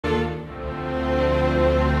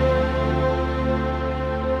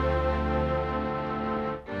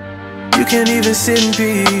You can't even sit in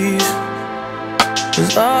peace,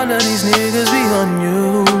 'cause all of these niggas be on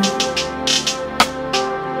you.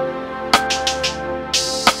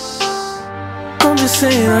 I'm just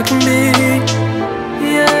saying I can be,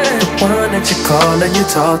 yeah, the one that you call and you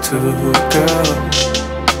talk to, girl.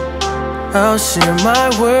 I'll share my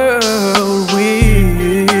world with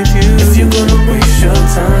you. If you're gonna waste your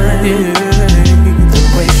time, yeah, then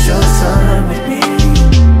waste your time with me.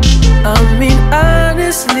 I mean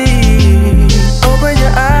honestly, open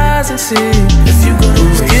your eyes and see. If you're gonna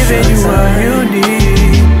waste giving you what you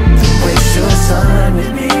need, then waste your time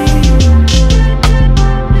with me.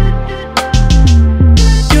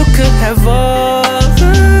 You could have all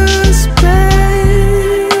the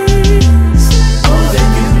space, all that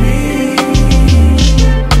you need.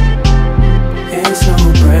 It's no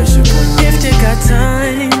pressure, girl. If you got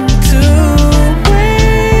time to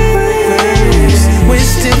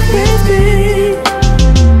waste it with me.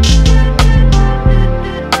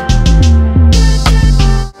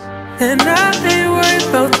 And I ain't worried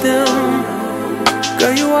about them.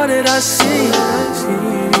 Girl, you all that I see.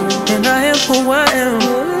 And I am who I am.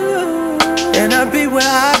 And I be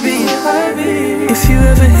where I be. If you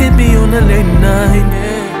ever hit me on a late night,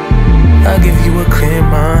 I'll give you a clear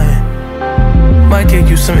mind. Might give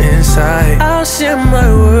you some insight. I'll share my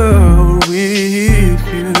world with you.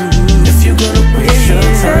 If you're gonna waste your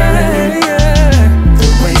time,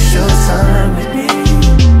 then waste your time with me.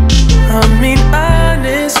 I mean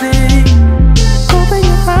honestly, open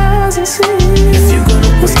your eyes and see. If you're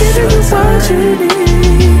gonna waste your time, you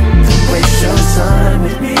need, then waste your time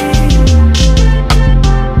with me.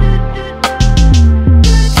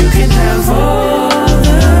 You can have all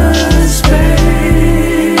the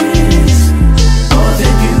space, all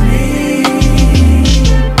that you need.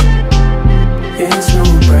 It's no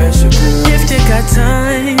pressure, girl. If you got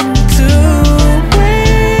time to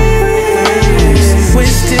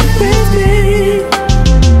waste it with me.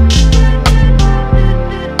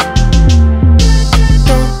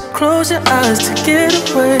 Don't close your eyes to get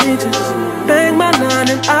away. Just bang my line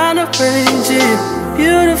and I'll arrange it.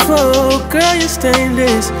 Beautiful, girl, you're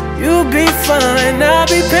stainless. You'll be fine, I'll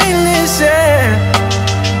be painless,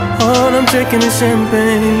 yeah. All I'm drinking is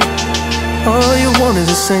champagne. All you want is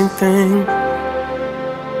the same thing.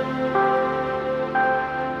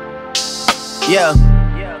 Yeah.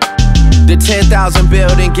 The 10,000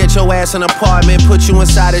 building, get your ass an apartment, put you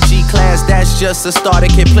inside a G-class, that's just a starter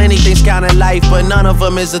kit. Plenty things count in life, but none of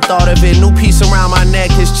them is the thought of it. New piece around my neck,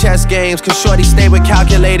 his chess games, cause shorty stay with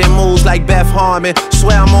calculated moves like Beth Harmon.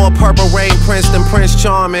 Swear I'm more Purple Rain Prince than Prince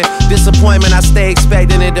Charming. Disappointment, I stay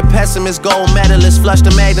expecting it. The pessimist, gold medalist, flush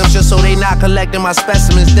the magnums just so they not collecting my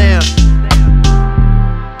specimens, damn.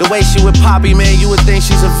 The way she with Poppy, man, you would think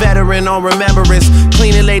she's a veteran on remembrance.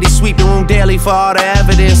 Cleaning lady, sweep the room daily for all the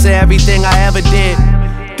evidence of everything I ever did.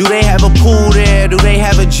 Do they have a pool there? Do they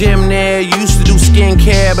have a gym there? You used to do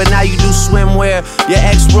skincare, but now you do swimwear. Your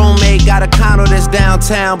ex-roommate got a condo that's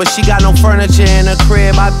downtown, but she got no furniture in her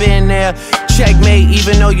crib. I've been there. Checkmate,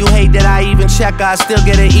 even though you hate that I even check her, I still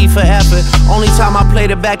get an E for effort. Only time I played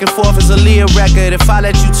it back and forth is a Leah record. If I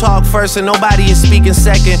let you talk first and nobody is speaking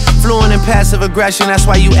second. Fluent in passive aggression, that's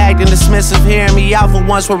why you acting dismissive. Hearing me out for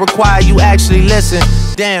once will require you actually listen.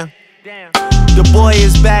 Damn. The boy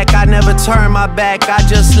is back, I never turn my back. I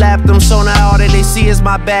just slapped them, so now all that they see is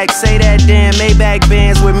my back. Say that damn Maybach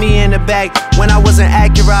Benz with me in the back. When I wasn't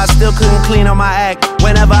accurate, I still couldn't clean on my act.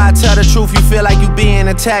 Whenever I tell the truth, you feel like you being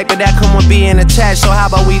attacked, but that come with being attached, so how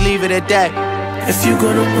about we leave it at that? If you're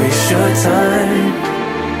gonna waste your time,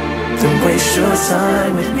 then waste your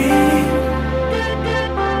time with me.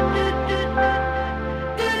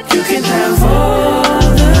 You can have all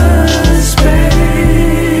the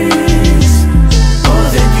space, all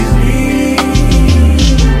that you need.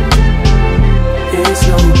 It's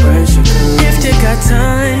no pressure, girl. If you got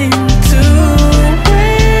time to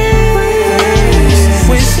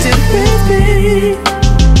waste it with me.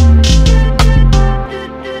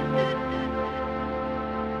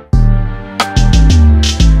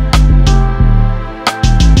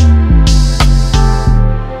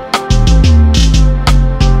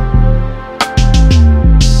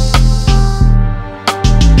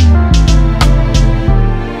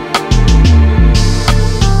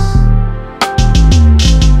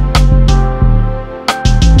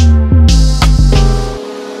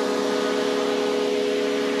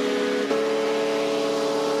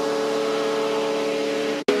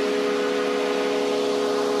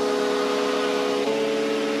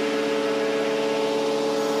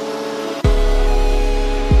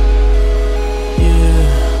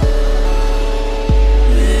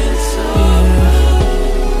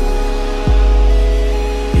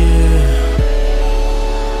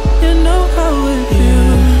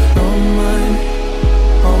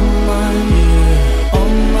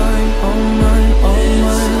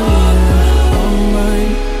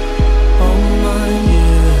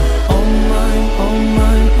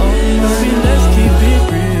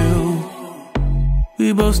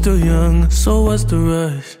 both still young, so what's the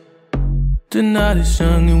rush? The night is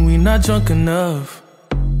young and we not drunk enough.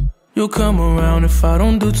 You'll come around if I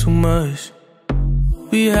don't do too much.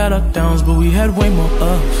 We had our downs, but we had way more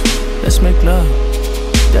ups. Let's make love.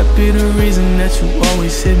 That be the reason that you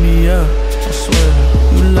always hit me up. I swear,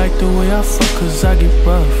 you like the way I fuck cause I get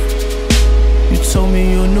rough. You told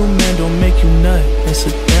me your new man don't make you nut. It's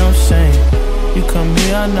a damn shame. You come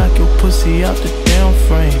here, I knock your pussy out the damn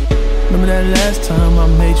frame. Remember that last time I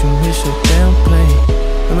made you miss your damn plane?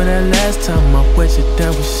 Remember that last time I wet you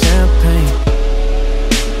down with champagne?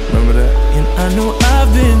 Remember that? And I know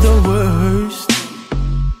I've been the worst,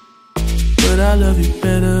 but I love you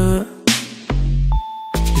better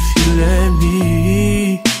if you let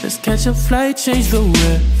me. Let's catch a flight, change the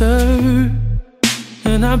weather,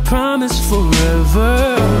 and I promise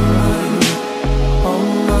forever.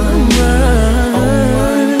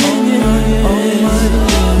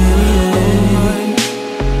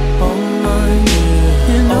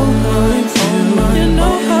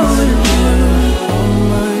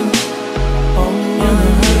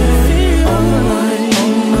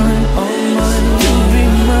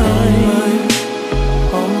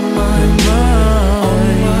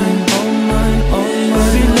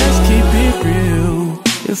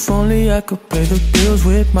 If only I could pay the bills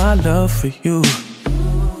with my love for you,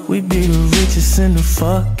 we'd be the richest in the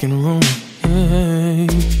fucking room. Yeah.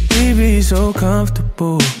 We'd be so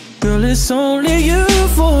comfortable. Girl, it's only you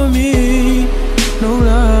for me. No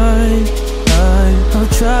lie, I've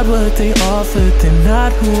tried what they offered. They're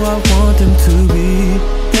not who I want them to be.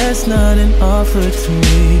 That's not an offer to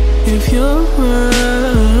me. If you're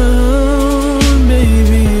around,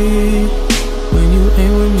 baby, when you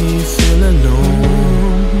ain't with me, you feel alone.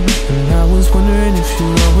 And I was wondering if you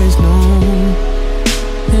always know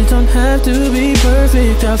it don't have to be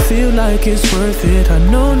perfect. I feel like it's worth it. I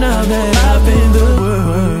know now that I've been the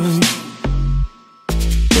worst,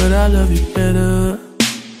 but I love you better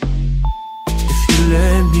if you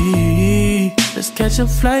let me. Let's catch a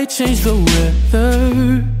flight, change the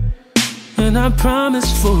weather, and I promise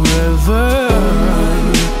forever.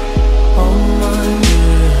 All mine,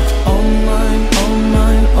 yeah. All mine, all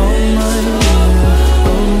mine, all mine, yeah.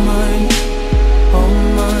 All mine, all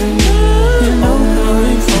mine, yeah. You know how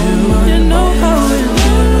it feels, you know how it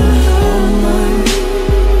feels. All mine,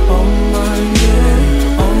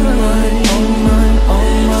 yeah. All mine, all mine,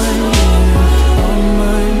 all mine, yeah. All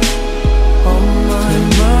mine, all mine,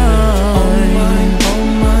 mine, all mine, all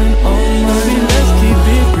mine. Baby, let's keep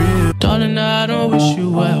it real. Darling, I don't wish you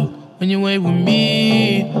well. When you ain't with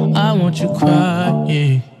me, I want you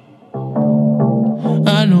crying.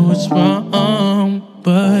 I know it's wrong,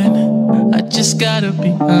 but I just gotta be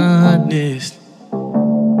honest.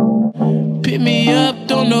 Pick me up,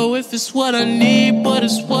 don't know if it's what I need, but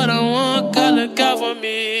it's what I want. God, look out for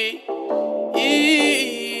me. Yeah.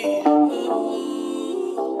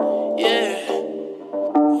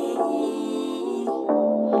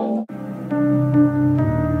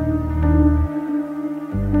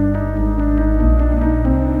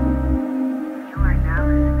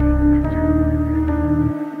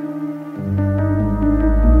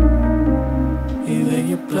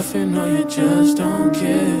 Bluffing or you just don't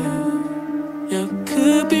care. You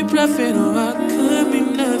could be bluffing or I could be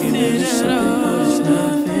nothing at all. There's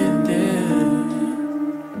nothing there.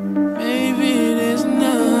 Maybe there's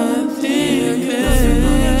nothing there.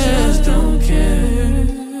 You just don't care.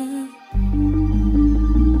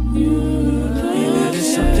 Either there's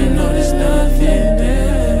something or there's nothing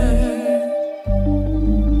there.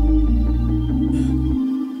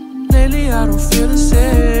 Lately I don't feel the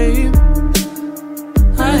same.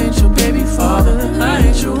 I ain't your baby father, I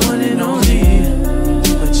ain't your one and only,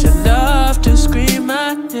 but you love to scream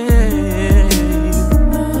my name.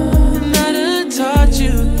 And I done taught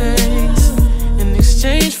you things in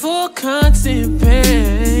exchange for constant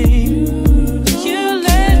pain. You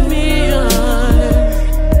let me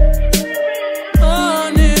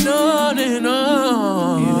on and on and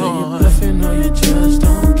on. Either you're bluffing or you just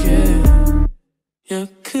don't care. You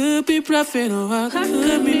could be bluffing or I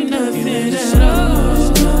could be nothing at all.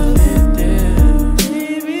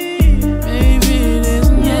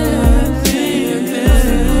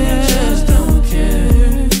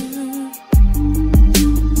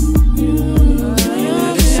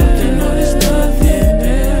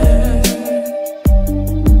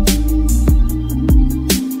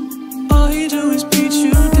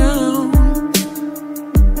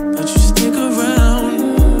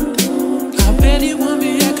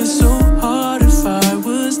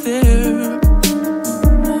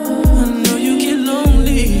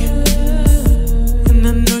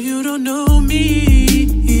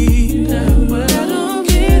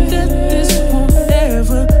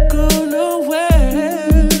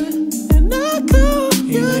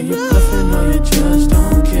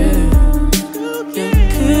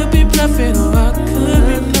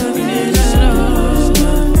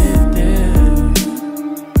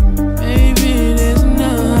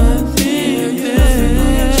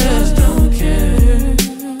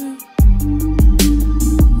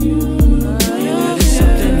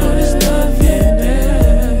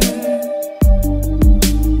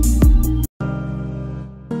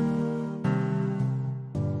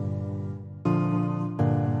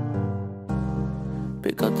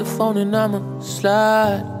 Pick up the phone and I'ma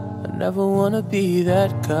slide. I never wanna be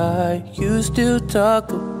that guy. You still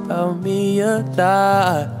talk about me a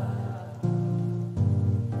lot.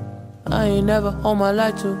 I ain't never on my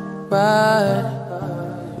life to ride.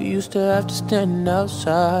 We used to have to stand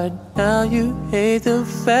outside. Now you hate the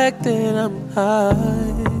fact that I'm high.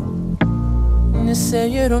 And you say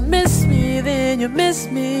you don't miss me, then you miss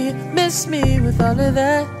me with all of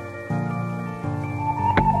that.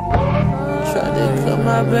 Tried to cut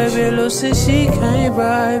my baby loose and she came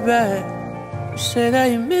right back. You say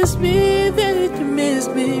that you miss me, then you miss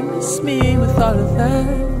me with all of that.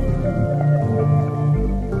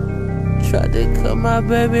 Tried to cut my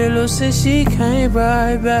baby loose and she came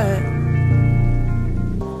right back.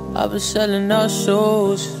 I was selling out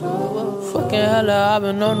shows, fucking hella, I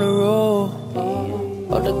been on the road.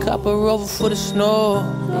 Bought the copper over for the snow.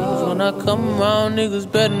 When I come around, niggas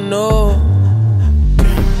better know.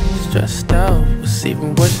 Stressed out, what's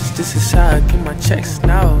even worse is this is how I get my checks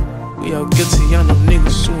now. We all guilty, I know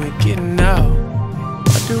niggas who ain't getting out.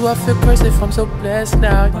 Why do I feel crazy if I'm so blessed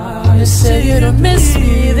now? You say you don't miss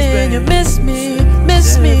me, then you miss me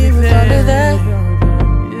with all of that.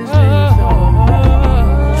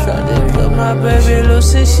 Tried to cut my baby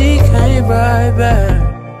loose and she came right back.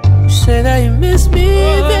 You say that you miss me,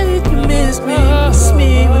 then you miss me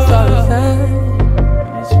with all of that.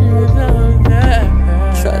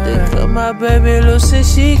 Tried to cut my baby loose and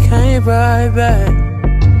she came right back.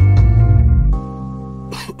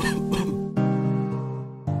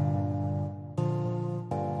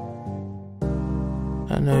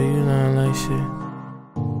 I know you don't like shit.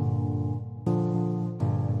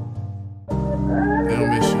 They don't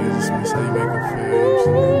miss you, they just miss how you make them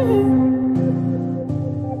feel.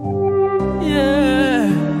 Yeah.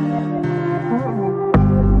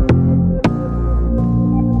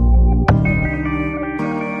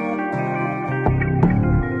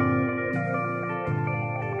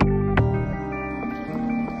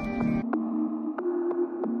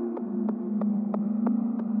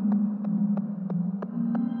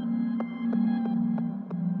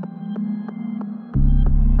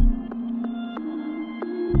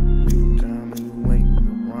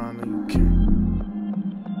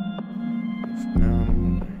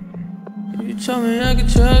 You told me I could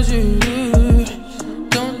trust you,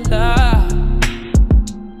 don't lie.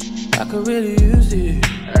 I could really use it.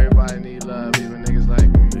 Everybody need love, even niggas like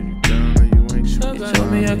me. You down or you ain't shit. You told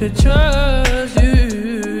me I could trust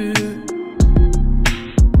you,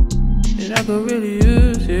 and I could really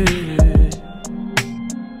use it.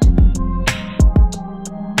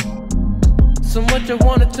 So much I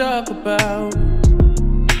wanna talk about,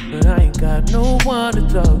 but I ain't got no one to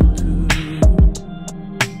talk to.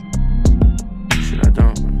 Shit, I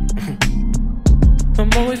don't. I'm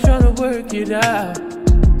always trying to work it out,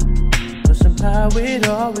 but somehow it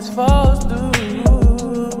always falls through.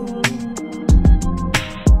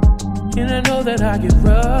 And I know that I get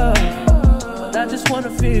rough, but I just wanna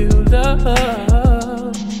feel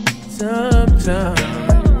love sometimes.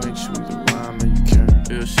 You ain't shoot the rhyme and you can't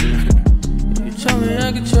feel shit. You told me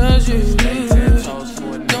I could trust you,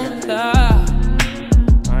 don't lie.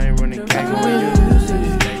 I ain't running back on you.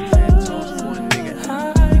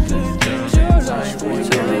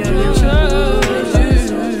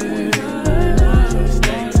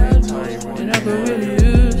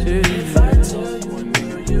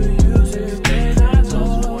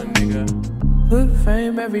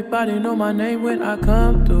 Everybody know my name when I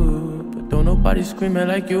come through, but don't nobody screaming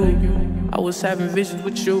like you. I was having visions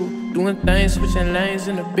with you, doing things, switching lanes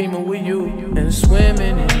in the Beamer with you, and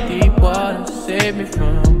swimming in deep water. Save me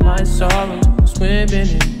from my sorrows. Swimming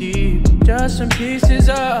in deep, just some pieces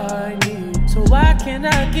I need. So why can't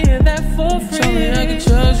I get that for free? Tell me I can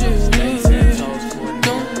trust you,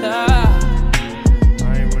 don't lie.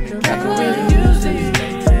 I ain't running back on you.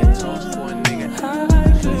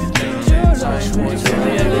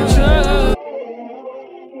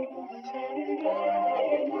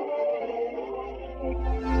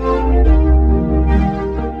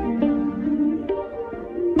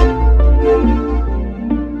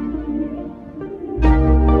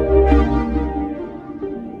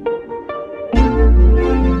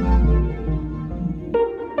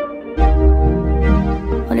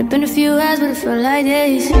 Only been a few hours, but it felt like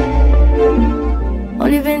days.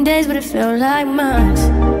 Only been days, but it felt like months.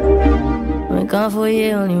 Been gone for a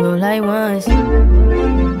year, only roll like once.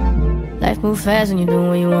 Life move fast when you're doing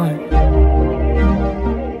what you want.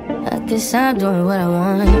 I guess I'm doing what I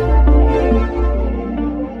want.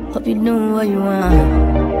 Hope you're doing what you want.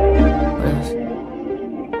 What else?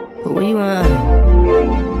 But what you want?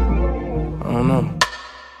 I don't know.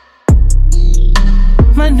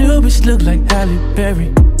 My new bitch look like Halle Berry,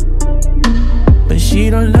 but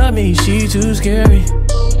she don't love me, she too scary.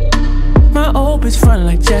 My old bitch front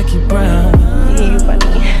like Jackie Brown. You funny.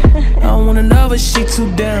 I don't wanna love her, she too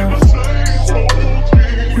down.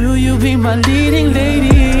 Will you be my leading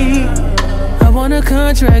lady? I want a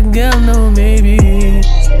contract, girl, no maybe.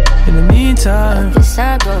 In the meantime, Guess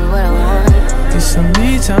I'm doing what I want. get some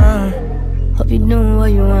me time. Hope you're doing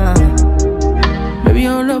what you want. Maybe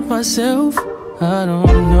I'll love myself, I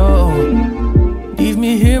don't know. Leave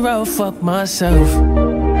me here, I'll fuck myself.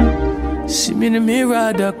 See me in the mirror,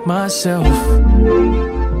 I duck myself.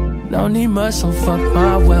 Don't need much, so fuck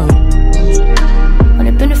my wealth.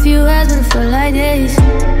 Only been a few hours, but it feel like days.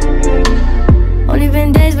 Only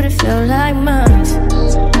been days, but it feel like months.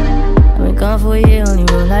 I've been gone for a year, only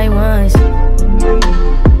roll like once.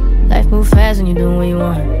 Life move fast when you doing what you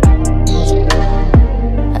want.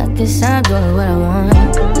 I guess I'm doing what I want.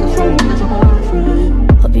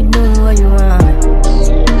 Hope you're doing what you want.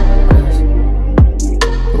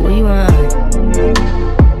 What you want?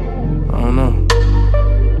 I don't know.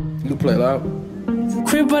 You play loud.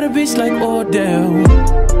 Crib by the beach like Odell.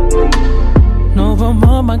 No, but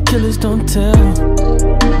mom, my killers don't tell.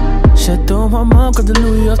 Chateau, my mom got the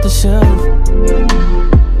Louis off the shelf.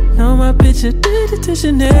 Now my bitch addicted to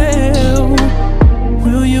Chanel.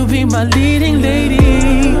 Will you be my leading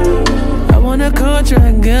lady? I want a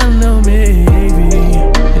contract, girl, no maybe.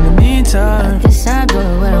 In the meantime, Guess I'm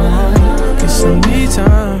doing what I want. get some me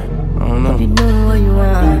time. I don't know. Hope you're doing what you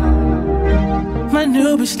want. My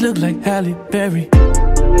new bitch look like Halle Berry,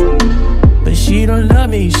 but she don't love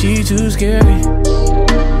me, she too scary.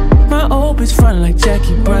 My old bitch front like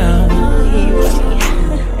Jackie Brown. You funny.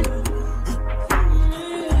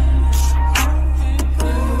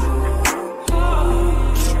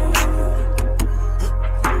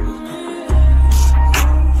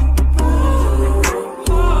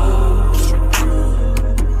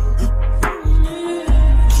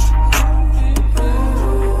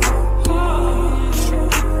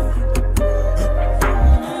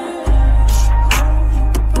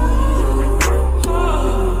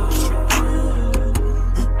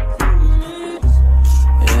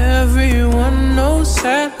 Everyone knows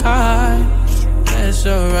that I mess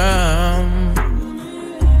around.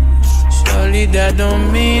 Surely that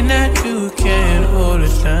don't mean that you can't hold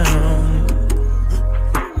it down.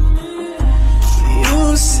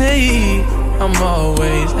 You say I'm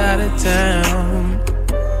always out of town,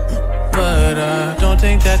 but I don't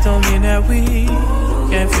think that don't mean that we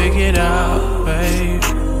can't figure it out, babe.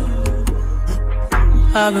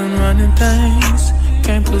 I've been running things,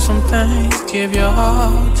 came through some things, give your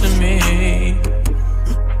heart to me.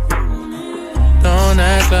 Don't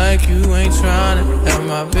act like you ain't tryna have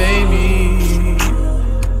my baby.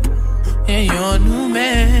 And your new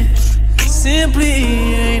man simply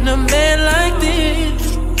ain't a man like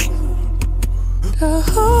this.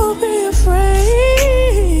 Don't be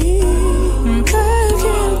afraid, back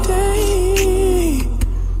in the day.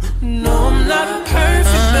 No, I'm not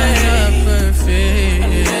perfect, babe. I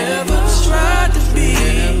never tried to be.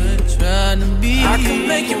 I can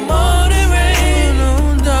make you more than rain.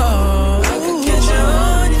 I can catch you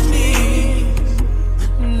on your knees.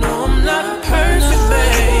 No, I'm not perfect,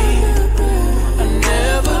 babe. I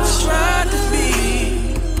never tried to be.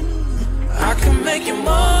 I can make you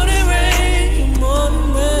more than rain, more than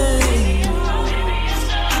rain.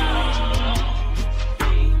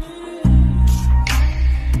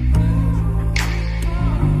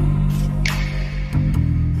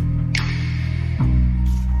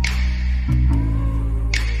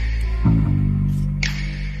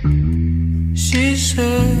 She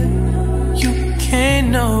said, you can't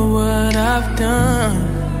know what I've done.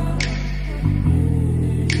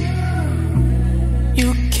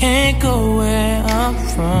 You can't go where I'm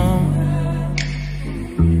from.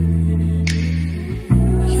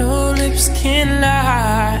 Your lips can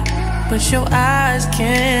lie, but your eyes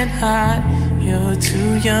can't hide. You're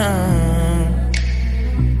too young.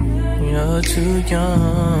 You're too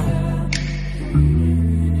young.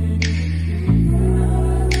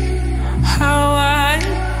 How I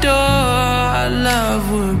adore our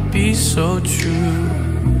love would be so true.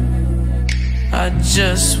 I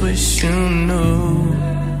just wish you knew.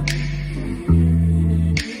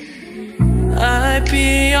 I'd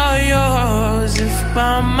be all yours if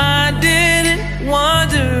my mind didn't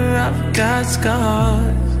wander. I've got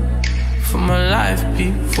scars from my life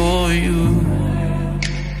before you.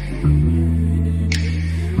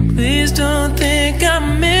 Please don't think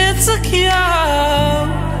I'm insecure.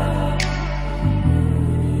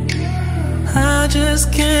 I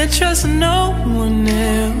just can't trust no one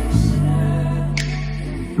else.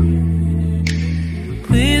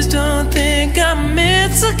 think I'm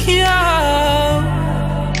insecure.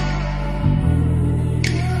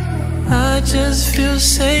 I just feel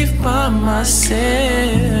safe by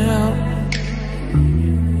myself.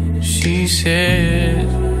 She said,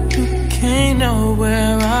 you can't know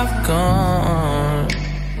where I've gone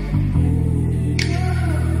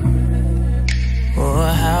or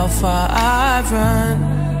how far I've run.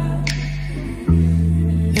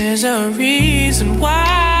 There's a reason why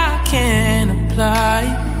I can't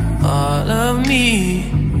apply all of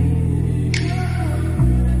me.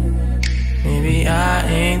 Maybe I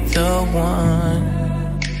ain't the one.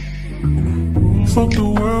 Fuck the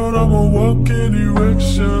world, I'ma walk in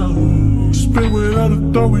erection. Spit without a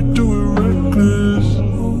thought, we do it reckless.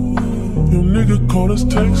 Your nigga called us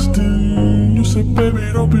texting. You said,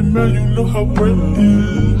 baby, don't be mad, you know how Brett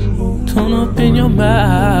is. Don't open your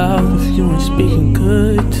mouth if you ain't speaking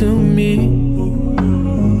good to me.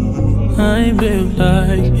 I ain't built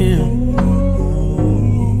like him,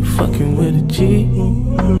 fucking with a G.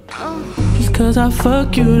 Just cause I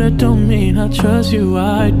fuck you, that don't mean I trust you,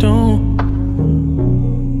 I don't.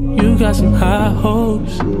 You got some high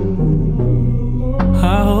hopes,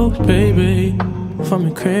 baby. For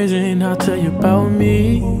me crazy and I'll tell you about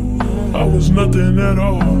me. I was nothing at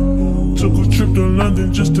all. Took a trip to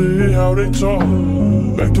London just to hear how they talk.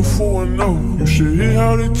 Back to 4-0, you should hear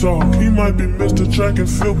how they talk. He might be Mr. Track and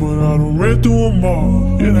Field, but I done ran through them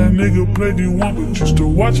all. Yeah, that nigga played D1, but used to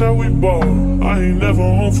watch how we ball. I ain't never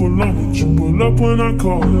home for long, but you pull up when I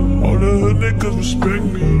call. All the hood niggas respect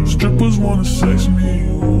me. Strippers wanna sex me.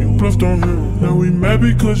 You bluffed on him, now we mad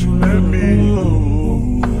because you let me.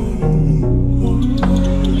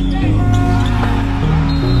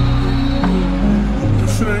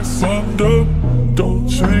 If it ain't fucked up, don't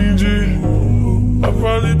change it. I'd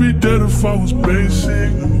probably be dead if I was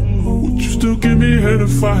basic. Would you still give me head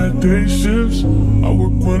if I had day shifts? I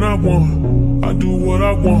work when I want, I do what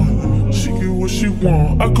I want. She get what she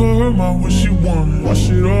want, I call her my what she want.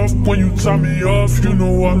 Wash it off when you tie me off, you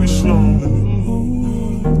know I be slow.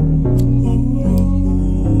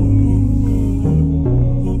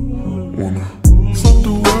 Fuck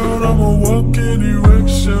the world, I'ma walk in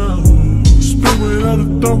erection. Spit without a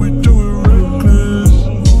thought, we do it reckless.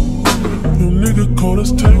 Your nigga called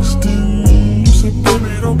us texting. You said, baby,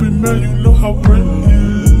 don't be mad, you know how Brett is.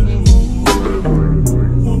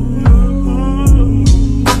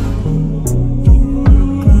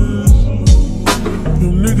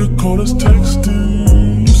 Your nigga called us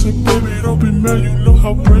texting. You said, baby, don't be mad, you know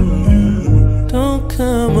how Brett is. Don't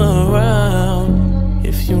come around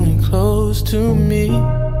if you ain't close to me.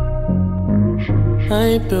 I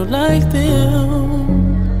ain't built like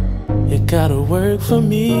them, it gotta work for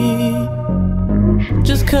me.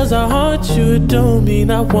 Just cause I haunt you, it don't mean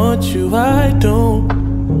I want you, I don't.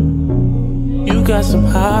 You got some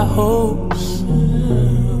high hopes,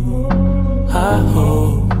 high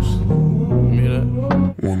hopes.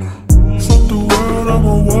 Fuck the world,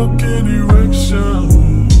 I'ma walk in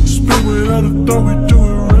erection. Spit without a thought, we do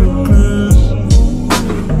it reckless.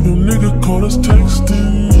 Your nigga called us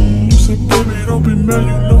texting. You said, baby, don't be mad,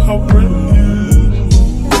 you know how Brett is.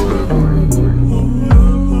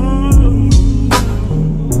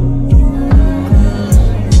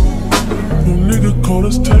 Your nigga called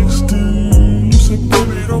us texting. You said,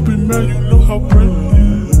 baby, don't be mad, you know how Brett is.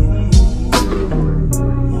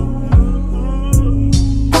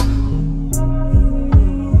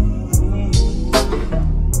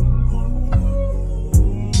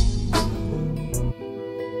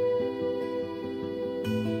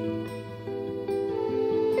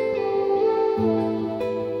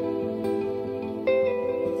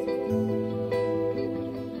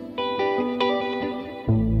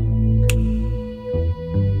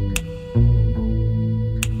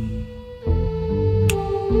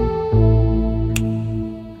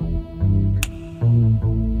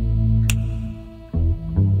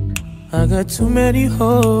 I got too many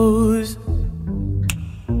hoes,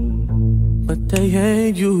 but they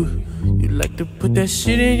ain't you. You like to put that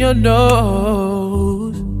shit in your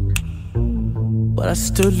nose, but I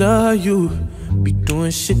still love you. Be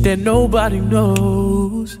doing shit that nobody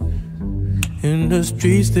knows. In the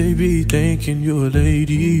streets they be thinking you're a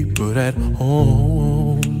lady, but at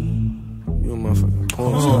home you a motherfucking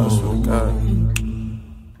porn star, I swear to God.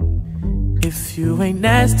 If you ain't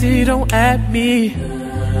nasty, don't at me.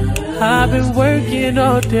 I've been working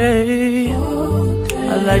all day.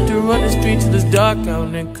 I like to run the street till it's dark out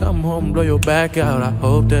and then come home, blow your back out. I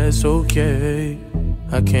hope that's okay.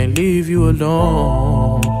 I can't leave you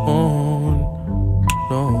alone.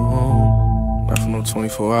 No, not for no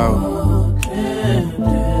 24 hours.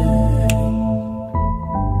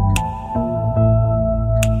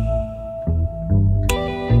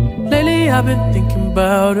 I've been thinking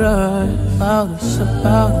about us,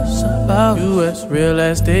 about you as real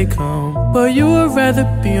as they come. But you would rather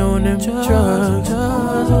be on them drugs,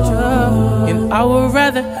 and I would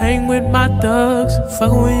rather hang with my thugs.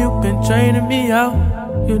 Fuckin' when you been draining me out,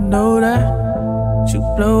 you know that. You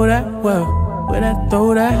blow that well, where that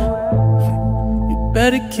throw that. You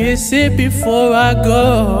better kiss it before I go.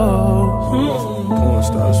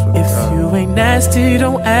 If you ain't nasty,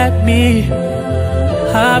 don't at me.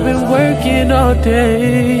 I've been working all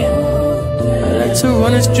day. I like to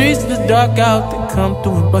run the streets in the dark out, then come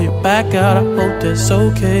through and blow your back out. I hope that's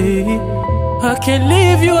okay. I can't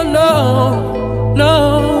leave you alone,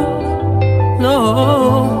 no,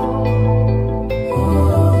 no.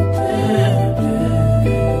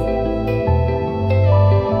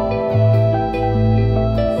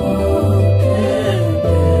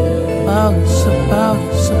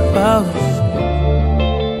 About us.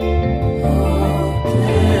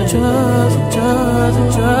 Drugs.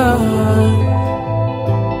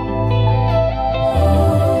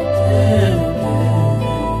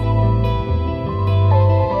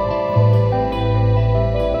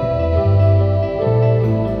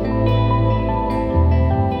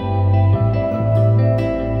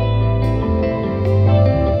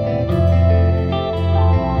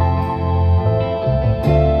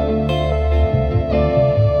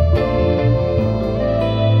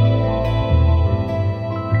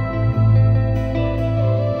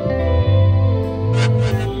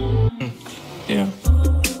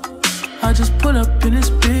 I just pull up in this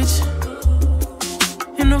bitch,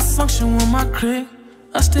 in a function with my clique.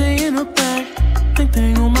 I stay in the back,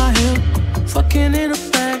 thing on my hip, fucking in the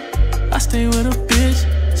back. I stay with a bitch,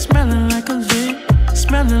 smelling like a lick,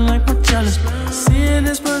 smelling like my jealous. Seeing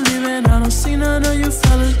is believing, I don't see none of you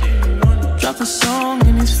fellas. Drop a song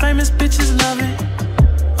and these famous bitches love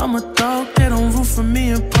it. I'm a dog, they don't root for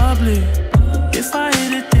me in public. If I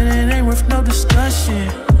hit it, then it ain't worth no discussion.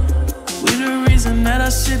 We the reason that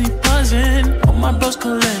our city buzzing. All my bros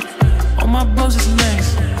collect, all my bros is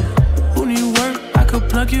next. Who need work? I could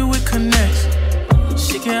plug you with connects.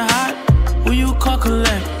 She get hot, who you call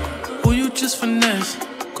collect? Who you just finesse?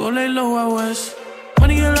 Go lay low out west.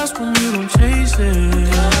 Money get lost when you don't chase it.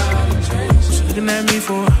 What you looking at me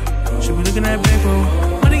for? Should be looking at big bro.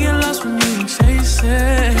 Money get lost when you don't chase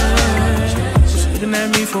it. What you looking at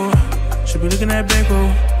me for? Should be looking at big bro.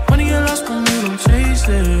 Money get lost when you don't chase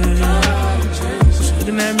it. What you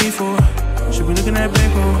looking at me for? Should be looking at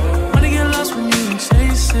big bro. Money get lost when you don't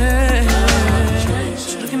chase it.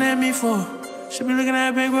 What you looking at me for? Should be looking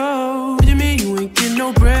at big bro. What you mean you ain't getting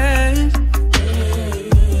no bread?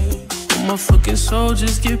 All my fucking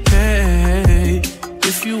soldiers get paid.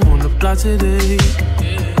 If you wanna plot today,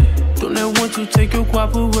 don't let one to take your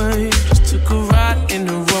guap away. Just took a ride in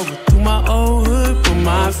the road through my old hood with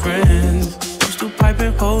my friends. I'm still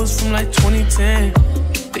piping hoes from like 2010.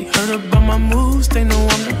 They heard about my moves, they know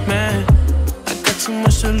I'm the man. I got too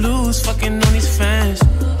much to lose, fucking on these fans.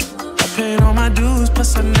 I paid all my dues,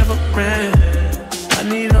 plus I never ran. I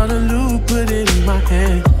need all the loot, put it in my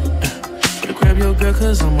hand. Better grab your girl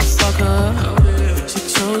cause I'm a fucker. She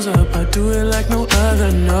chose up, I do it like no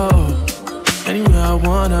other, no. Anywhere I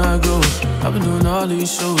wanna go, I've been doing all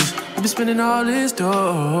these shows, I've been spending all this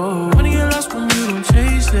dough. Money get lost when you don't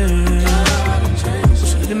chase it. What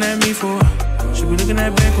you looking at me for? Should be looking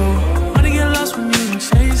at bankroll. Money get lost when you don't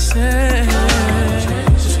chase it.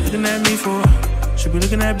 What you looking at me for? Should be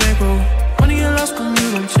looking at bankroll. Money get lost when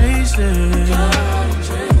you don't chase it.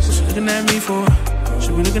 What you looking at me for?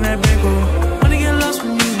 Should be looking at bankroll. Money get lost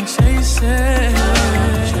when you don't chase it.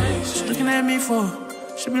 What you looking at me for?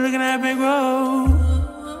 Should be looking at bankroll.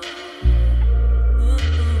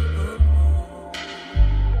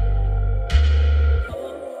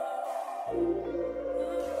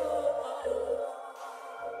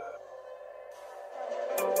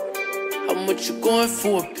 How much you going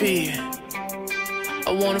for a P?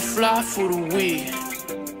 I wanna fly for the weed.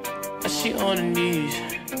 Now she on her knees,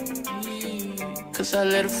 cause I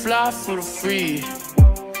let her fly for the free.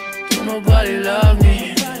 Don't nobody love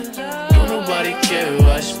me, don't nobody care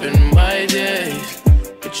where I spend my days.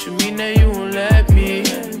 But you mean that you won't let me?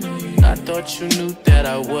 I thought you knew that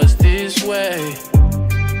I was this way.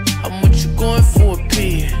 How much you going for a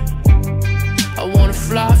P? I wanna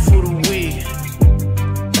fly for the weed.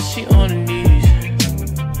 Now she on her knees,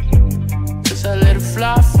 cause I let her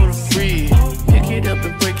fly for the free. Pick it up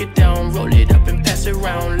and break it down, roll it up and pass it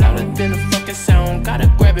around. Louder than a fucking sound, gotta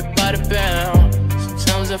grab it by the bound.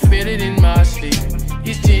 Sometimes I feel it in my sleep.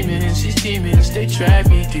 These demons, they drag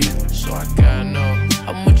me deep. So I gotta know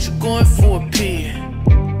how much you going for a P.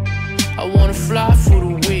 I wanna fly for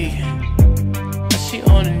the weed. Now she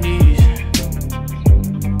on her knees,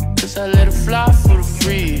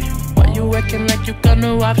 like you got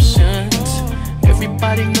no options.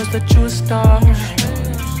 Everybody knows that you a star.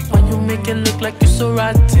 Why you make it look like you so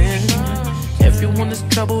rotten? Everyone is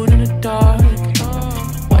troubled in the dark.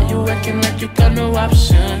 Why you acting like you got no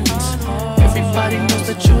options? Everybody knows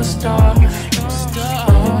that you a star.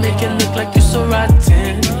 Why you make it look like you so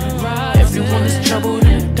rotten? Everyone is troubled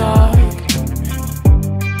in the dark.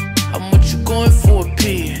 I'm what you going for a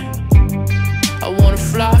P. I wanna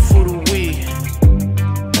fly for the weed.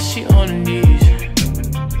 Now she on her knees,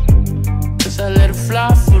 cause I let her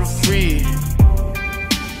fly for the free.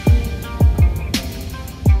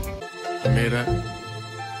 I made that.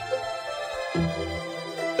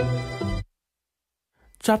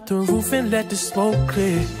 Drop the roof and let the smoke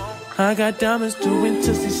clear. I got diamonds doing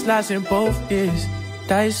tootsie slides in both ears.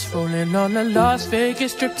 Dice rolling on the Las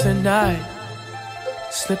Vegas Strip tonight.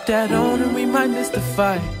 Slip that on and we might miss the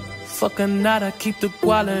fight. Fuck or not, I keep the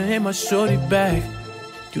guala in my shorty bag.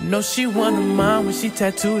 You know she one of mine when she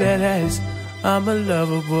tattooed that ass. I'm a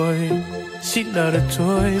lover boy, she love the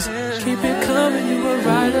toys. Keep it coming, you a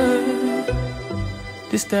rider.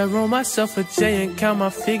 This that roll myself a J and count my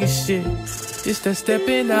figure shit. This that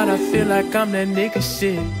stepping out, I feel like I'm that nigga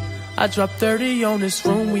shit. I drop 30 on this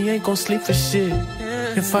room, we ain't gon' sleep for shit.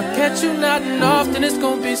 If I catch you nodding off, then it's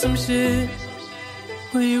gon' be some shit.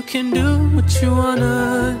 Well, you can do what you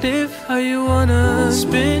wanna, live how you wanna,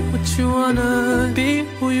 spin what you wanna, be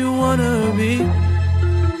who you wanna be.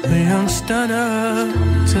 A young stunner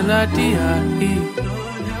till I die.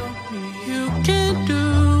 You can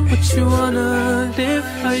do what you wanna, live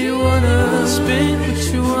how you wanna, spin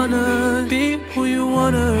what you wanna, be who you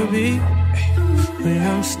wanna be. A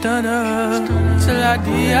young stunner till I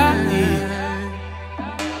die.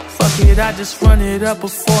 Fuck it, I just run it up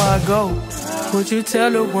before I go. Would you tell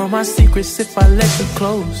the world my secrets if I let you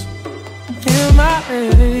close? In my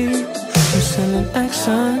age, you selling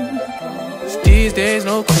action. These days,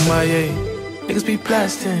 no kumbaya. Niggas be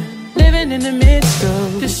blasting. Living in the midst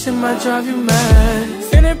of this shit might drive you mad.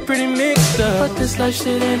 Feeling pretty mixed up, but this life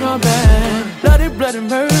shit ain't all bad. Blood and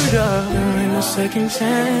murder, there ain't no second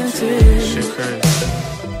chances. Shit crazy.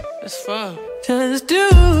 That's fuck. Just do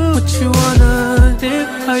what you wanna, live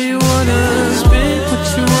how you wanna, spin what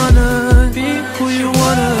you wanna, be who you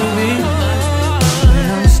wanna be.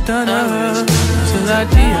 I'm a stunner till I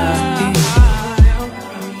die.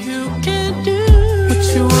 You can do what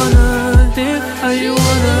you wanna, live how you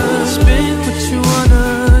wanna, spin what you wanna,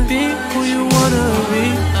 be who you wanna be.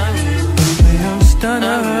 I'm a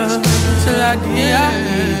stunner till I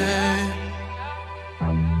die.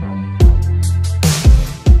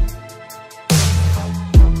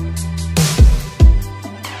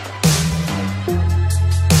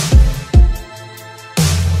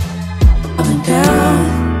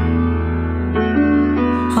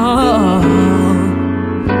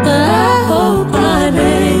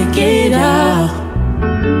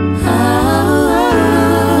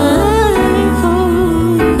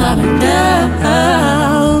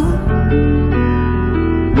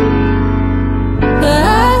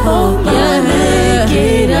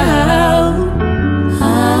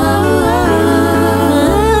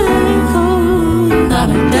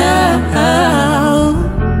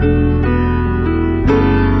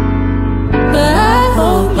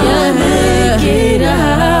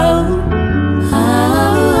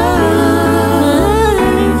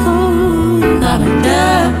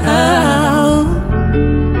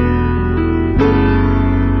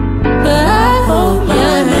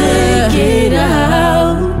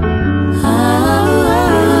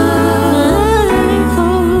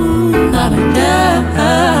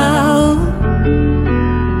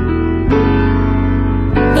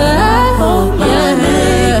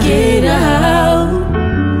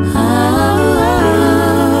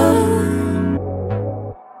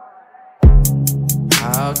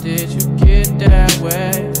 How did you get that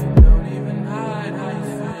way?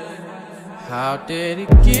 How did it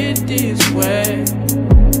get this way?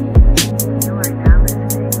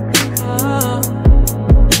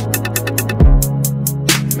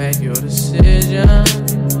 Make your decision.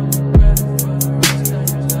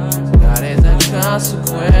 God is a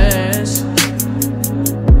consequence.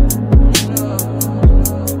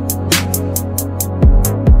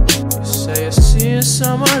 You say you're seeing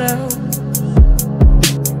someone else.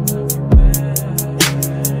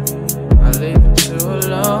 I leave you too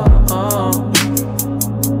alone.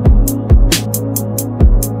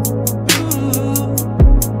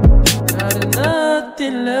 Not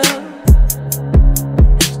nothing left.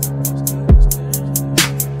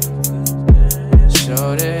 So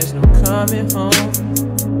there's no coming home.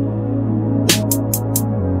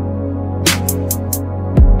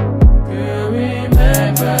 You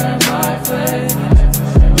remember my face.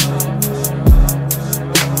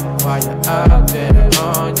 out there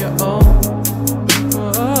on your own.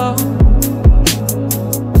 Oh.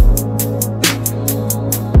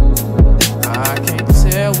 I can't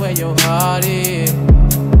tell where your heart is.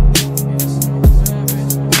 It's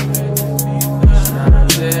not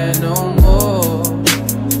there no more.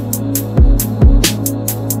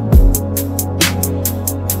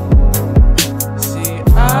 See,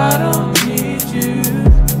 I don't need you,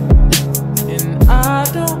 and I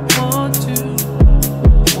don't want you.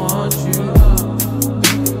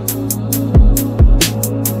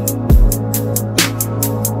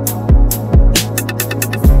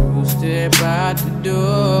 Step out the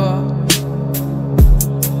door,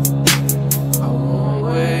 I won't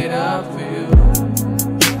wait up for you.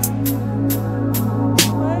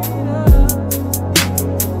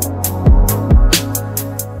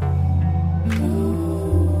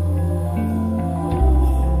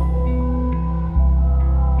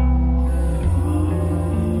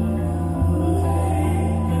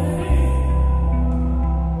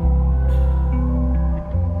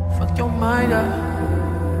 Fuck your mind up,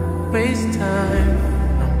 waste time.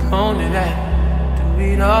 I'm prone to that, do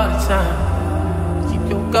it all the time. Keep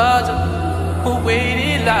your guards up, or wait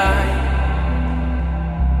in line.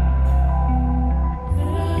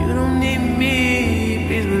 You don't need me,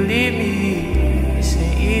 please believe me. This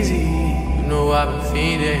ain't easy, you know I've been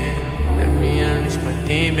feeding. Let me unleash my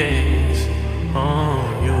demons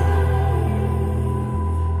on you.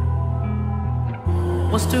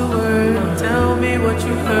 What's the word? Tell me what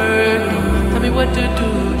you heard. Tell me what to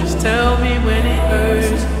do, just tell me when it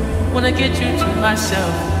hurts. Wanna get you to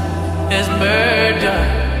myself, there's murder.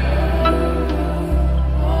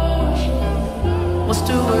 What's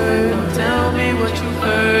the word? Tell me what you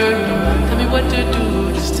heard. Tell me what to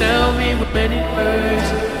do, just tell me when it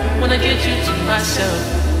hurts. Wanna get you to myself,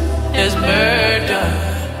 there's murder.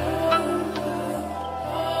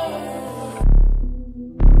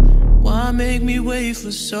 Why make me wait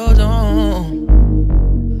for so long?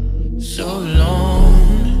 So long.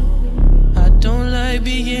 I don't like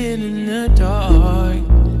being in the dark.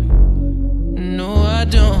 No, I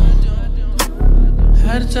don't.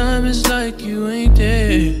 Half the time it's like you ain't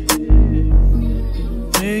there.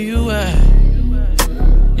 Where you at?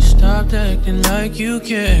 You stopped acting like you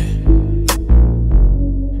care.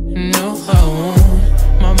 No, I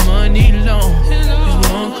won't. My money long. You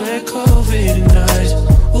won't clear COVID nights.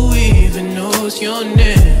 Who even knows your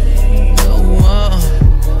name? No one.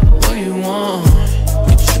 What you want?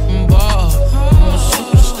 You tripping ball. I'm a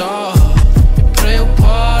superstar. You play a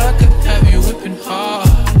part, I could have you whipping hard.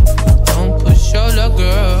 Don't push your luck,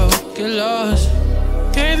 girl. Get lost.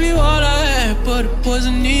 Gave you all I had, but it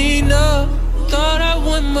wasn't enough. Thought I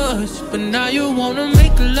want much, but now you wanna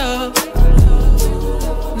make love.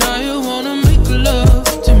 Now you wanna make love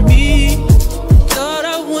to me. Thought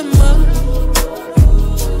I want much.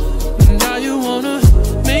 Now you wanna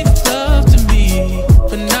make love to me,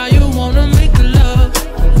 but now you wanna make love.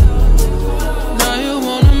 Now you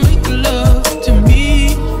wanna make love to me.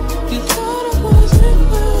 You thought I wasn't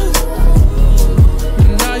love, but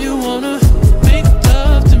now you wanna make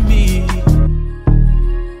love to me.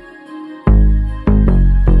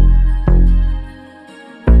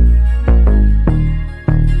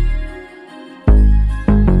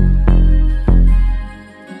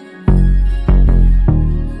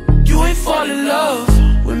 You ain't fall in love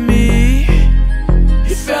with me.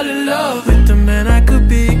 You fell in love with the man I could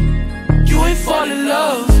be. You ain't fall in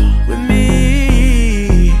love with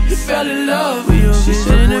me. You fell in love with your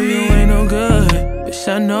vision of me. You ain't no good, bitch,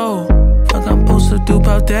 I know. Fuck I'm supposed to do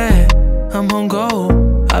about that? I'm on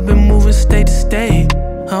go. I've been moving state to state.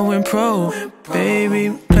 I went pro,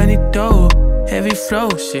 baby, plenty dough. Heavy flow,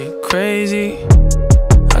 shit crazy.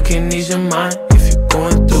 I can ease your mind if you're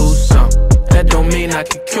going through something. That don't mean I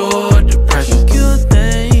can cure depression. Cure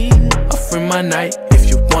thing. I'll free my night if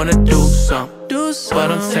you wanna do something.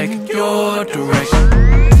 But I'm taking your direction.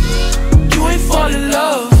 You ain't fall in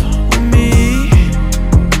love with me.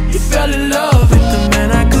 You fell in love with the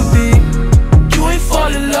man I could be. You ain't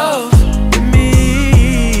fall in love with me.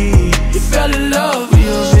 You fell in love with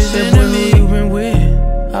your vision of me. You been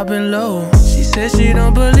with, I've been low. She said she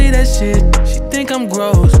don't believe that shit. She think I'm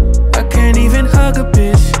gross. I can't even hug a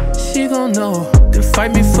bitch. She gon' know. Then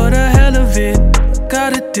fight me for the hell of it.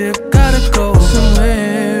 Gotta dip, gotta go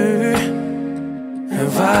somewhere.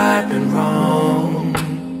 Have I been wrong?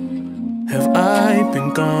 Have I been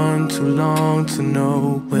gone too long to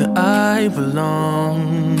know where I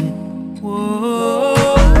belong? Whoa.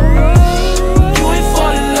 You ain't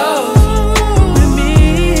fall in love with me.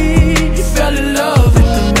 You fell in love with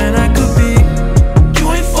the man I could be. You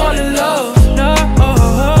ain't fall in love, no.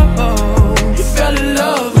 You fell in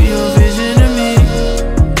love with your vision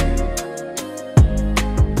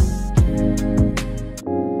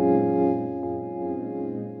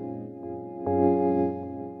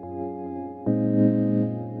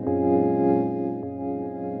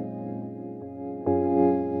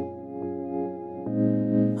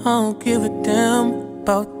I don't give a damn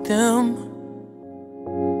about them.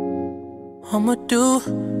 I'ma do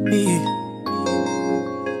me.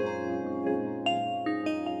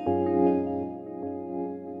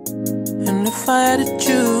 And if I had to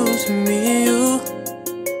choose me and you,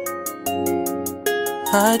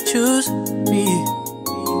 I'd choose me.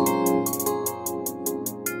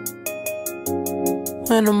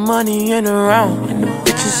 When the money ain't around and the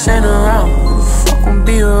bitches ain't around, who the fuck gon'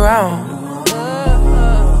 be around?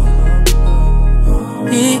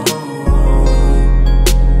 Me.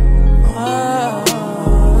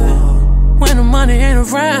 When the money ain't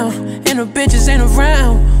around and the bitches ain't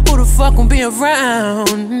around, who the fuck gon' be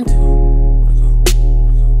around?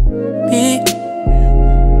 Me.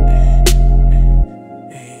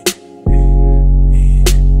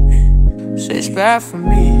 Say it's bad for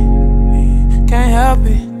me, can't help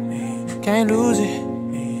it, can't lose it,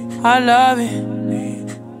 I love it.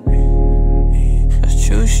 That's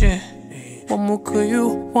true shit. What more could you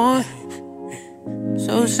want?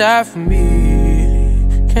 So sad for me,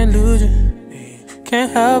 can't lose it,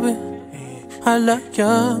 can't help it, I love you.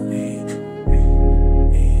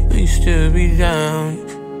 Will you still be down?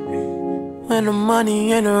 When the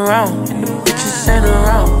money ain't around and the bitches ain't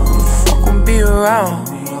around, who the fuck gon' be around?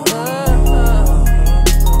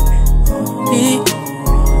 Me.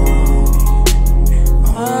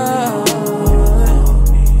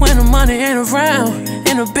 When the money ain't around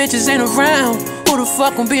and the bitches ain't around, who the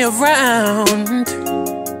fuck gon' be around?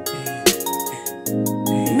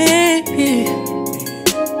 Me.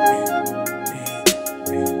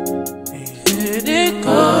 Let it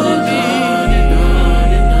go.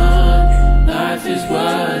 Life is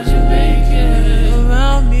what you make it.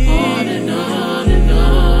 Around me. On and on and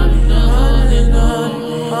on and on and on.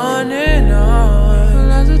 On and on.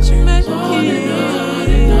 That's what you make me. On and on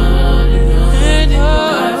and on and on.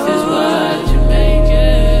 Life is what you make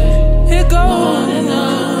it. It goes on and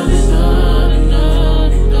on and on and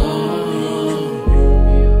on and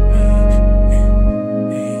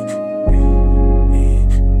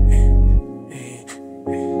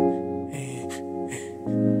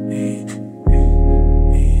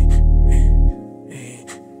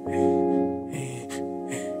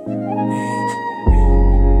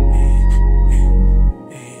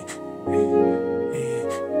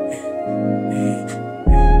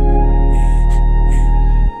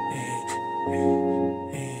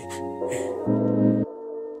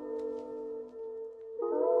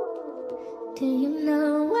Do you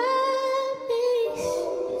know what makes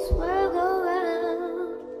this world go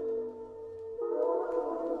round?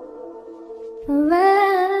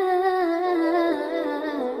 Around.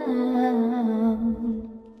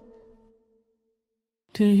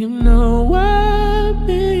 Do you know what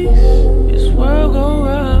makes this world go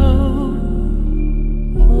round?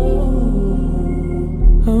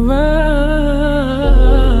 Around.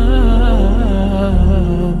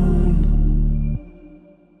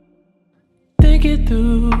 Think it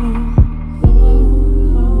through,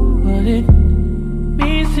 what it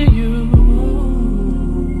means to you,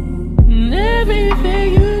 and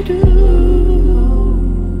everything you do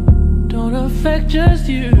don't affect just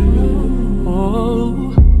you.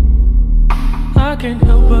 Oh, I can't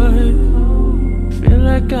help but feel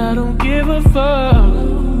like I don't give a fuck.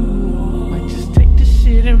 Might just take this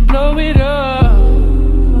shit and blow it up.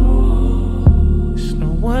 It's no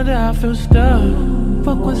wonder I feel stuck.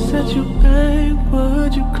 Fuck what set you back, what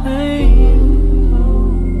would you claim?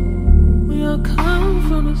 We all come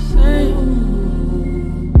from the same,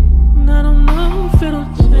 and I don't know if it'll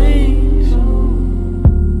change.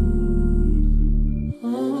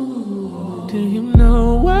 Do you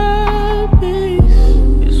know what makes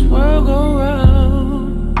this world go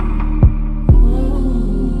round?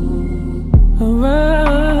 Around.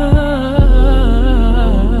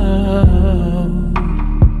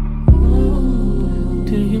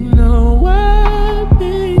 Do you know what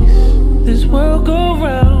makes this world go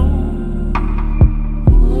round?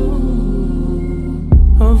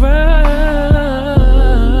 Around.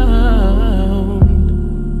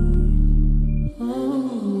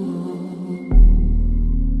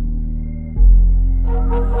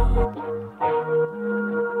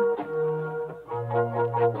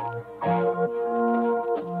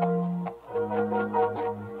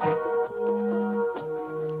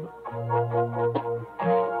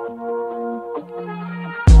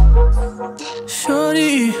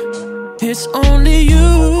 Shorty, it's only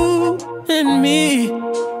you and me.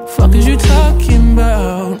 Fuck is you talking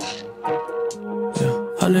about? Yeah,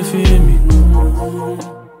 holla if you hear me.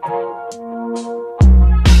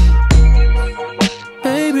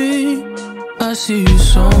 Baby, I see you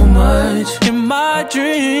so much in my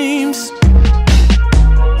dreams.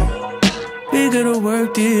 could've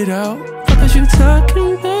worked it out. What was you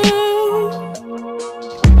talking about?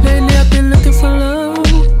 Lately I've been looking for love,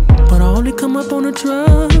 but I only come up on the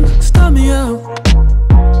drugs. Stop me out.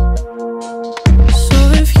 So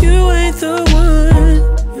if you ain't the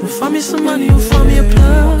one, you'll find me some money, you'll find me a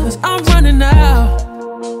plug. Cause I'm running out.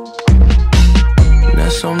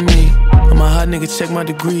 That's on me. I'm a hot nigga, check my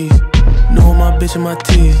degrees. Know my bitch and my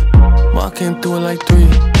teeth. Ma came through it like 3.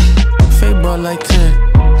 Fake brought like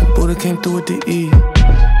 10. And Buddha came through with the E.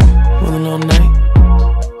 Rolling all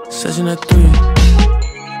night, session at 3.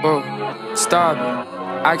 Whoa, stop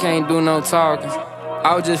it. I can't do no talking.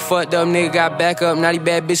 I was just fucked up, nigga got back up. Now these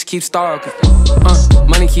bad bitches keep stalking.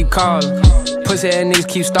 Money keep calling. Pussy ass niggas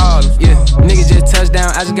keep stalling. Yeah, niggas just touched down.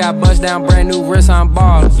 I just got bust down. Brand new wrist, I'm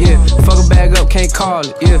ballin'. Yeah, fuck a bag up, can't call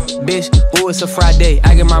it. Yeah, bitch, ooh, it's a Friday.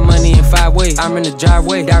 I get my money in 5 ways. I'm in the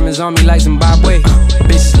driveway. Diamonds on me like Zimbabwe.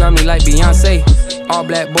 Bitches love me like Beyonce. All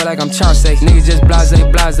black boy like I'm Chauncey. Niggas just blase,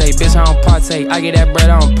 blase. Bitch, I don't partake. I get that bread,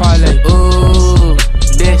 I don't parlay. Ooh,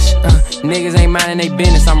 bitch. Niggas ain't minding they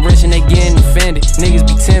business. I'm rich and they getting offended. Niggas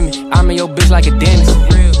be timid. I'm in your bitch like a dentist.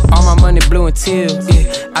 All my money blue and teal.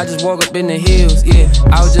 Yeah, I just woke up in the hills. Yeah,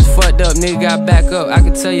 I was just fucked up. Nigga got back up. I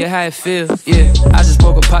can tell you how it feels. Yeah, I just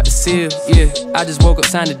woke up, popped the seal. Yeah, I just woke up,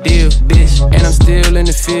 signed the deal, bitch. And I'm still in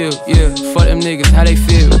the field. Yeah, fuck them niggas, how they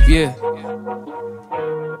feel. Yeah.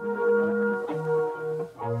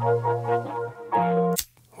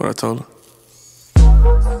 What I told her?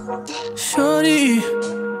 Shorty,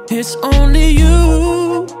 it's only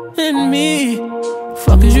you and me.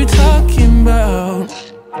 Fuck is you talking about?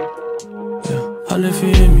 Yeah, holla if you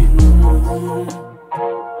hear me.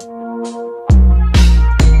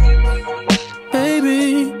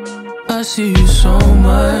 Baby, I see you so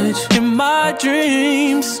much in my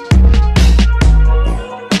dreams.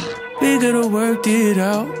 We could've worked it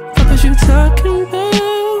out. Fuck is you talking about?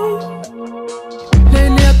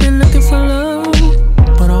 Lately I've been looking for love,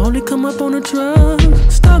 but I only come up on the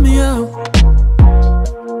drugs. Stop me out.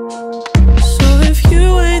 So if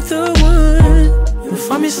you ain't the one, you'll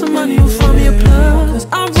find me some money, you'll find me a plug. Cause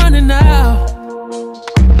I'm running out.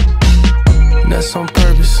 That's on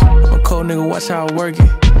purpose. I'm a cold nigga, watch how I work it.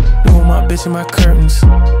 Know my bitch in my curtains.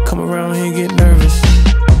 Come around here, get nervous.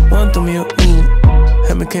 One threw me a ooh.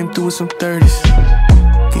 Heaven came through with some 30s.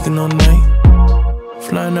 Geeking all night,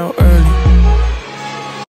 flying out early.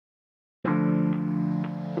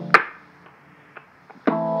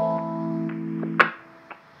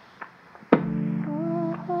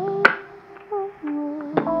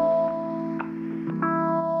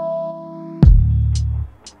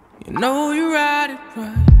 You know you ride it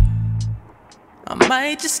right. I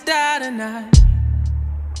might just die tonight,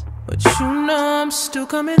 but you know I'm still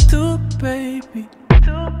coming through, baby.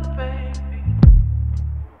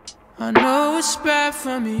 I know it's bad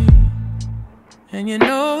for me, and you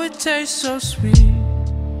know it tastes so sweet.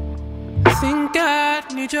 I think I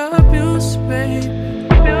need your abuse, baby.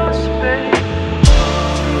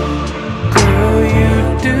 Girl, you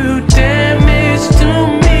do damage to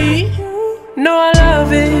me. No, I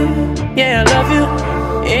love it, yeah, I love you.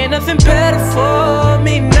 Ain't nothing better for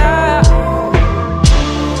me now.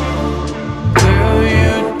 Girl,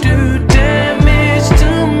 you do damage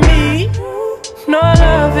to me. No, I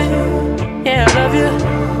love it, yeah, I love you.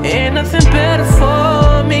 Ain't nothing better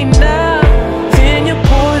for me now than your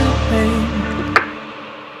poison, baby.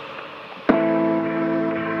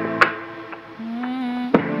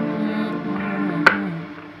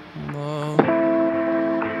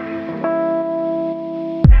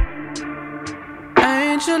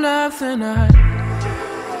 Your love and I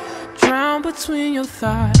drown between your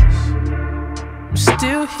thighs. I'm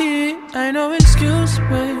still here, ain't no excuse,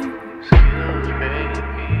 babe.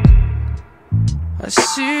 I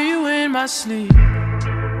see you in my sleep.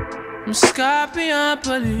 I'm scarred beyond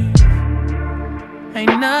belief.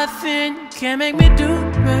 Ain't nothing you can make me do,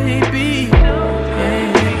 baby.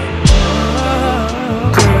 Hey.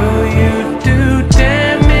 Oh, girl, you do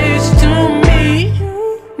damage to me.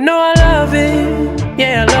 No, I love it,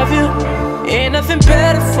 yeah, I love you. Ain't nothing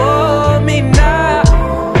better for me now.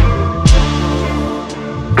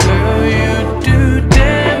 Girl, you do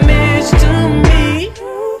damage to me.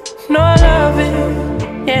 No, I love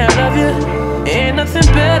it, yeah, I love you. Ain't nothing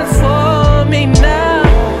better for me now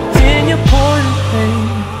than your poison, babe.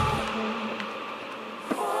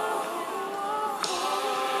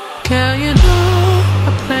 Girl, you know I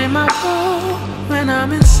play my role when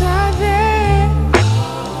I'm inside there.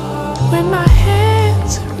 With my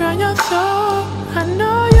hands around your throat, I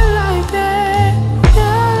know you like that.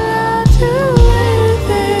 Yeah, I'll do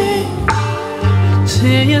anything.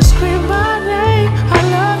 See you scream my name, I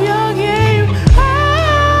love your game.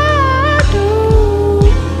 I do.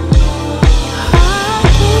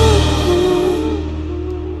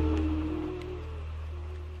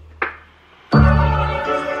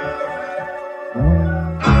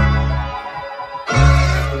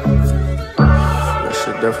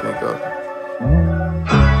 definitely go.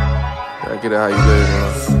 Gotta get it how you live,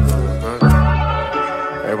 man.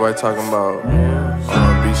 Everybody talking about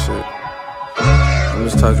R&B shit. I'm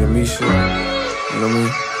just talking me shit. You know what I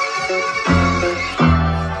mean?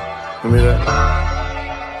 Give me that.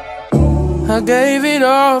 I gave it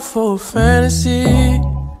all for fantasy.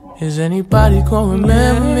 Is anybody gonna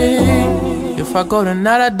remember me? If I go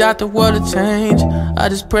tonight, I doubt the world will change. I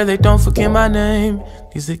just pray they don't forget my name.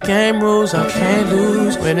 These are game rules I can't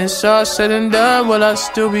lose. When it's all said and done, will I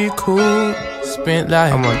still be cool? Spent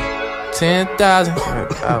like 10,000,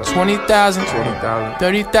 20,000,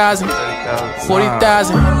 30,000,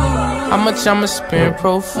 40,000. How much I'ma spend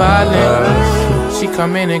profiling? She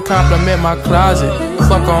come in and compliment my closet.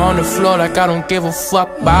 Fuck her on the floor like I don't give a fuck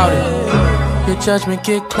about it. Your judgment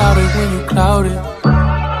get clouded when you clouded.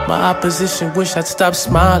 My opposition wish I'd stop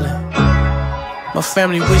smiling. My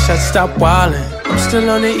family wish I'd stop wildin'. I'm still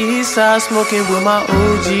on the east side smoking with my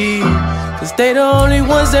OG, cause they the only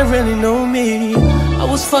ones that really know me. I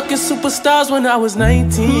was fucking superstars when I was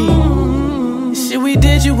 19. Shit we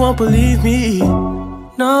did, you won't believe me.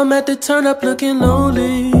 Now I'm at the turn up looking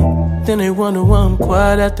lonely. Then they wonder why I'm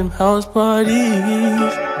quiet at them house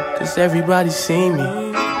parties, cause everybody seen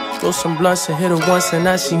me. Throw some blunts and hit her once and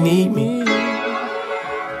now she need me.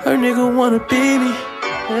 Her nigga wanna be me,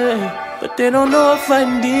 yeah, but they don't know I'm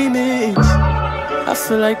fighting demons. I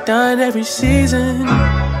feel like dying every season.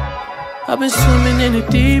 I've been swimming in the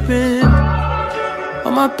deep end.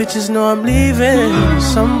 All my bitches know I'm leaving at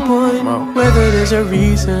some point, whether there's a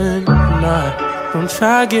reason or not. Don't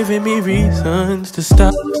try giving me reasons to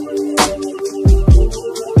stop.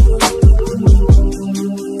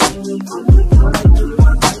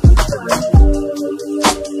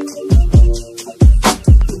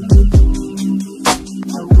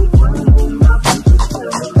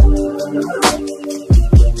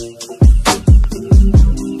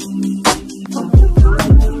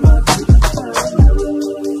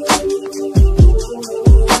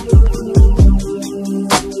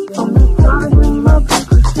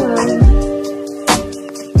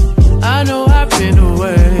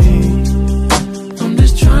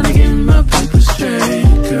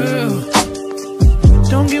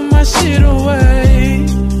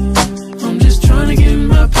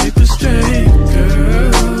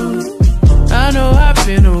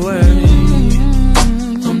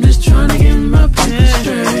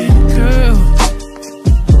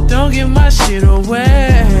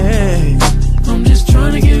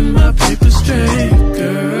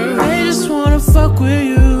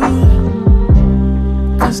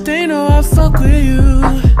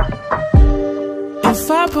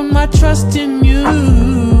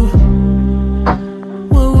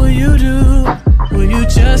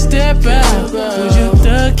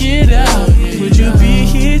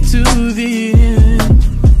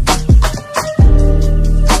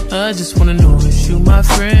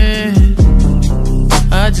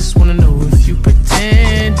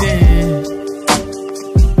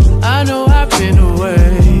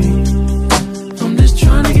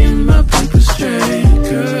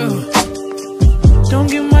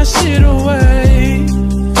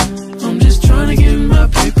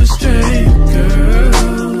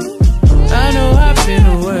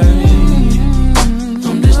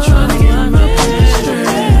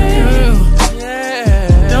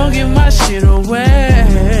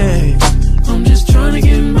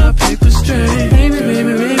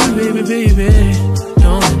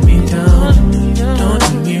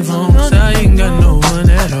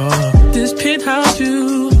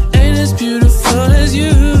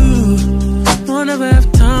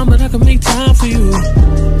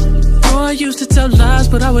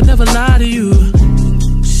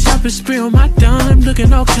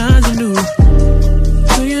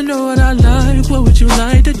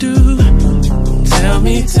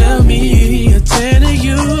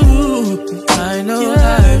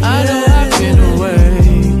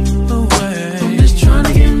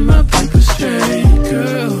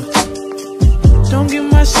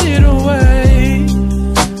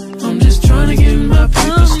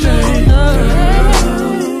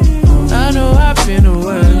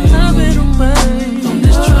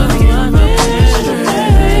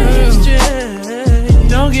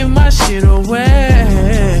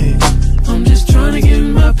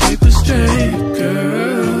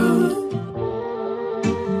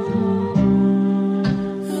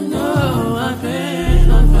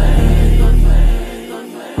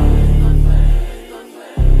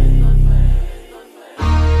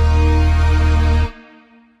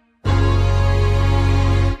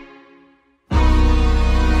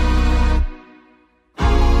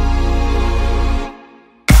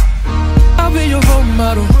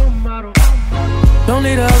 model. Don't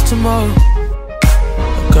need a house tomorrow.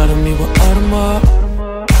 I gotta meet with Audemars.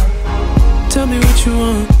 Tell me what you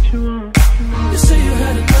want. You say you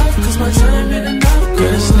had enough, cause my time ain't enough.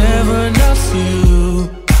 Girl, it's never enough for you,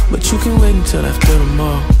 but you can wait until after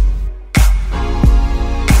tomorrow.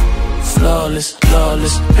 Flawless,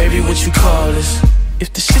 lawless, baby, what you call this?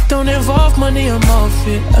 If the shit don't involve money, I'm off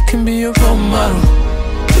it. I can be your role model.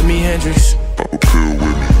 Jimi Hendrix,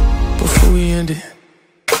 before we end it.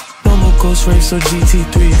 No more Ghost Raves or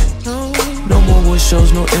GT3. No more wood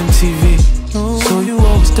shows, no MTV. So you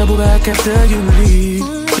always double back after you leave.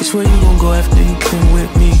 Which way you gon' go after you been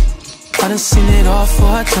with me? I done seen it all before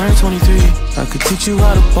I turned 23. I could teach you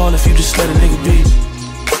how to ball if you just let a nigga be.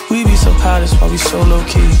 We be so high, that's why we so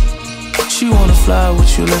low-key. She wanna fly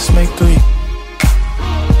with you, let's make 3.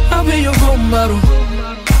 I'll be your role model.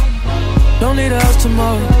 Don't need a house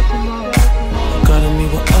tomorrow. Gotta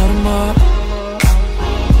meet with Audemars.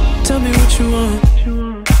 Tell me what you want.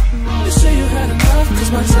 You say you had enough,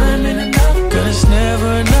 cause my time ain't enough. Girl, it's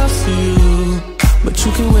never enough for you, but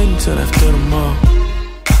you can wait until after tomorrow.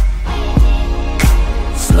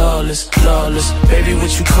 Flawless, lawless, baby,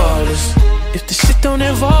 what you call this? If the shit don't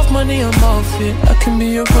involve money, I'm off it. I can be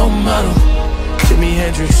your role model. Jimi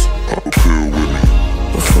Hendrix,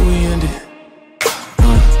 before we end it.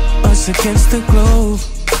 Us against the globe.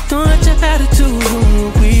 Don't let your attitude ruin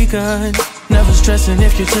what we got. Never stressing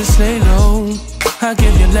if you just lay low. I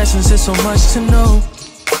give you lessons, there's so much to know.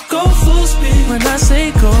 Go full speed when I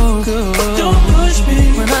say go. Don't push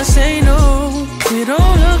me when I say no. It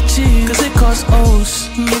don't look cheap, cause it costs O's.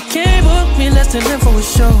 You can't book me less than that for a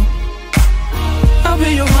show. I'll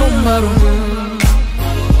be your role model.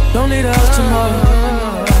 Don't need a house tomorrow.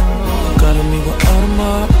 Gotta meet with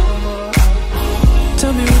Audemars.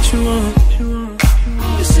 Tell me what you want.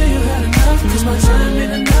 You say you had enough, cause my time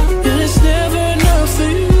ain't enough. And it's never enough for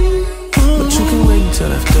you, but you can wait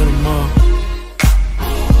until after tomorrow.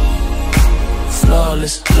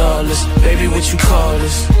 Flawless, lawless, baby, what you call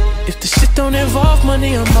this? If the shit don't involve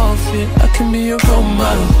money, I'm off it. I can be your role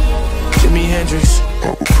model. Jimi Hendrix,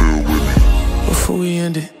 before we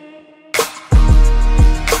end it.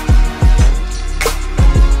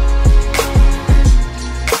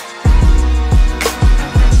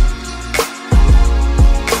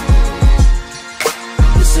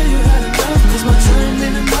 You say you had enough, cause my time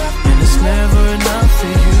ain't enough. And it's never enough for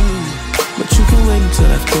you, but you can wait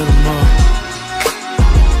until after tomorrow.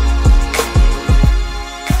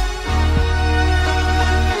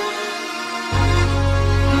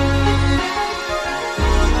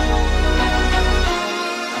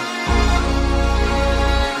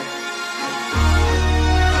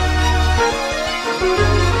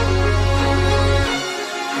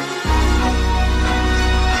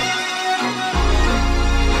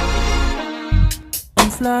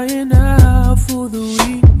 Flying out for the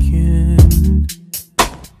weekend.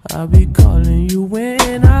 I'll be calling you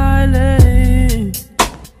when I land,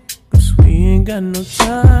 cause we ain't got no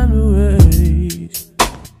time to waste.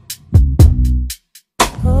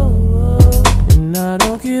 And I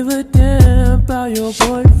don't give a damn about your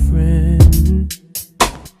boyfriend.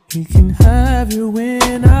 He can have you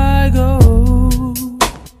when I go.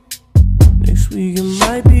 Next week it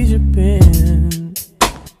might be Japan.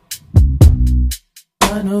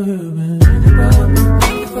 I know you've been thinking about me,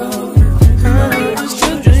 just to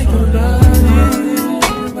drink about it.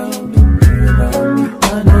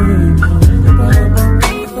 I know you've been thinking about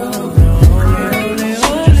me,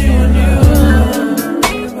 only on you.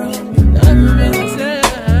 I've been in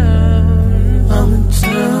town. I'm in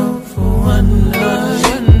town for one night,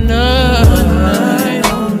 one night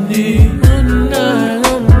only, one night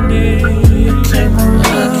only.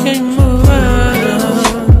 I came around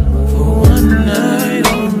for one night.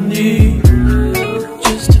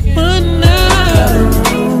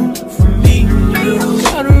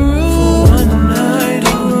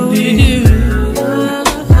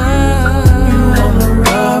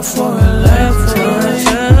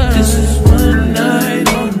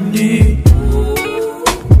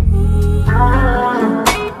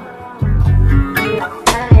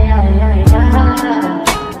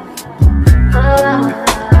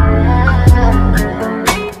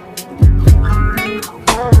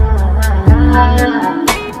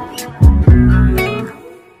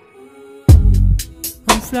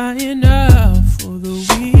 Flying out for the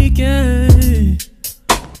weekend.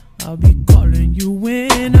 I'll be calling you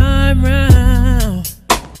when I'm round.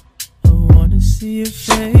 I wanna see you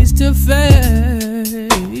face to face.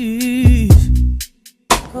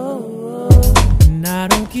 And I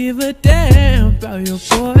don't give a damn about your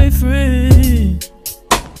boyfriend.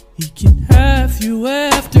 He can have you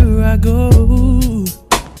after I go.